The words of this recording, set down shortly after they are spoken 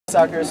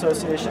Soccer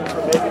Association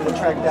for making the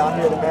trek down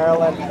here to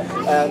Maryland,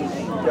 and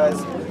you guys,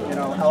 you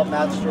know,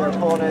 outmatched your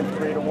opponent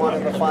 3-1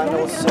 in the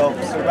finals. So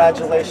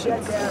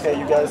congratulations. Okay,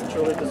 you guys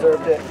truly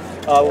deserved it.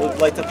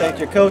 We'd like to thank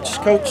your coach.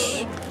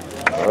 Coach,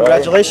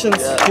 congratulations.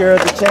 Yeah. Here are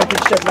the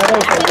championship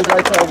medals that we'd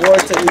like to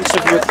award to each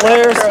of your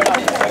players,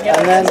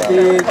 and then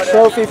the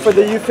trophy for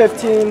the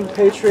U15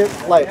 Patriot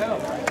Flight.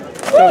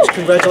 Coach,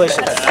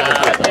 congratulations.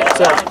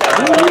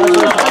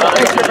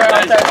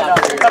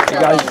 You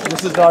guys,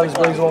 this is not as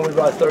big as one we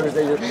brought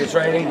Thursday to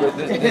training, but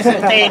this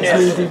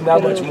is even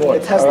that much more.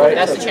 All right?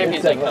 That's the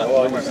Champions League.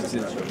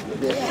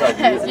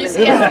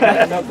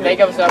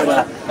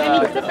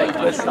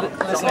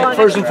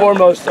 First and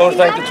foremost, I want to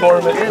thank the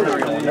tournament for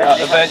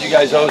the event you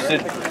guys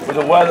hosted. For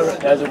the weather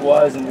as it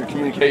was, and your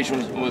communication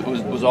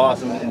was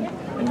awesome in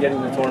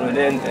getting the tournament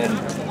in. And I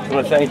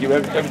want to thank you.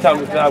 Every time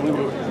we come, we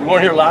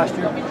weren't here last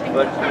year,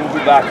 but we'll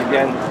be back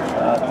again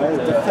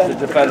to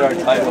defend our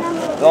title.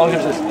 As long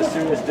as there's a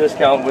serious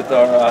discount with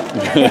our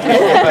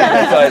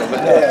title.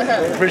 But no,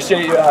 we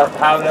appreciate you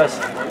having us.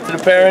 To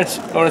the parents,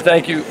 I want to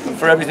thank you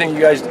for everything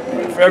you guys,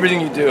 for everything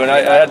you do. And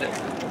I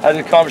had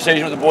a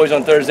conversation with the boys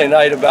on Thursday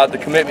night about the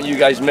commitment you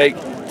guys make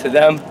to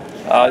them.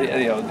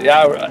 You know, the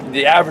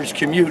average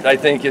commute, I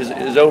think,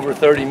 is over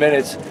 30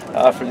 minutes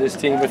for this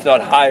team, if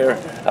not higher.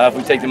 If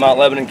we take the Mount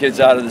Lebanon kids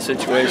out of the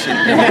situation,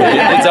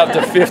 it's up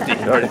to 50.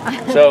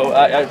 So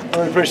I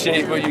really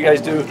appreciate what you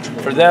guys do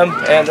for them,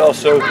 and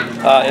also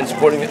in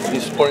supporting the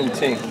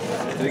team.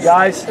 To the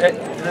guys,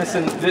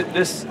 listen,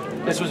 this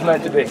was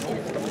meant to be.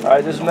 All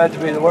right, this is meant to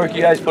be. The work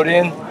you guys put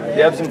in,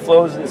 the ebbs and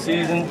flows of the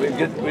season. We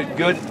had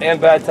good and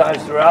bad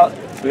times throughout.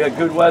 We had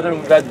good weather,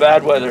 and we've had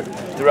bad weather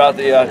throughout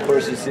the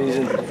course of the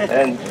season.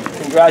 And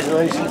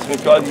congratulations, we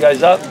called you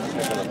guys up.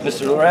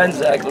 Mr. Lorenz,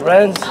 Zach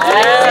Lorenz.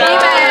 Amen.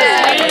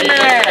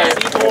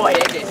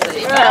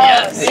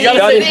 You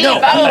got it? No.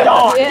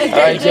 All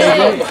right, JJ.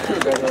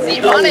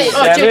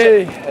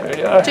 Sammy. There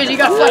you are. JJ, you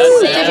got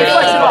flexible.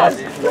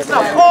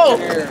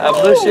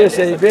 Ablicious,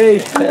 AB.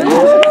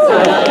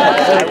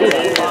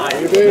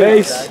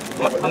 Base,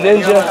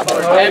 Ninja.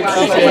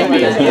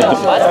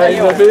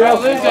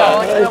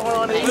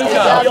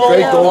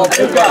 Great goal.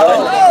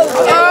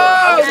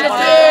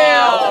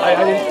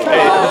 Hey,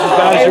 this is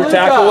bad as your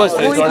tackle was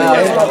today.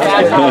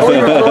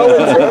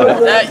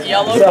 That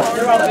yellow.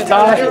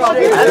 Ty.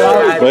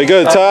 Very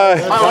good, Ty.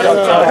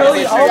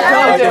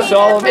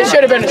 It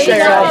should have been a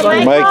shake.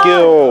 Mike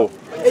Gill.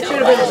 It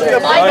should have been a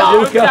shake.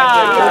 Luca.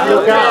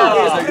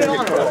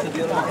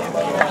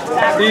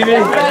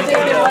 Stevie,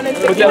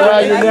 put that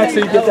around your neck so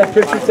you get that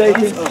picture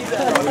taken.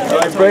 All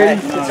right,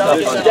 Brady.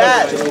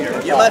 Dad,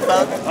 you my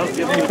phone.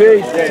 DP.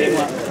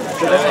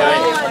 We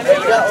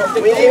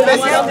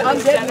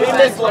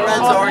missed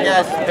Lorenzo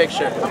Orgas's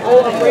picture.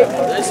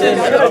 This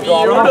is beautiful.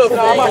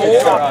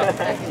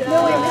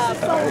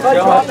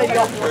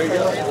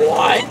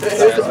 What?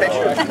 Here's the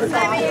picture.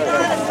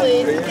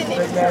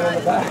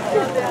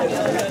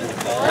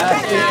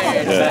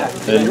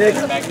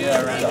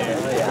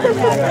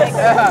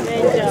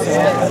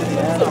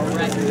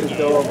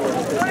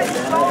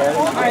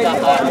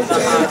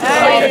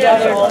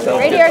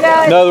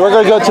 No, we're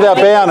going to go to that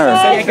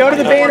banner. Go to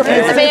the banner. The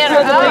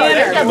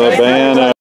banner.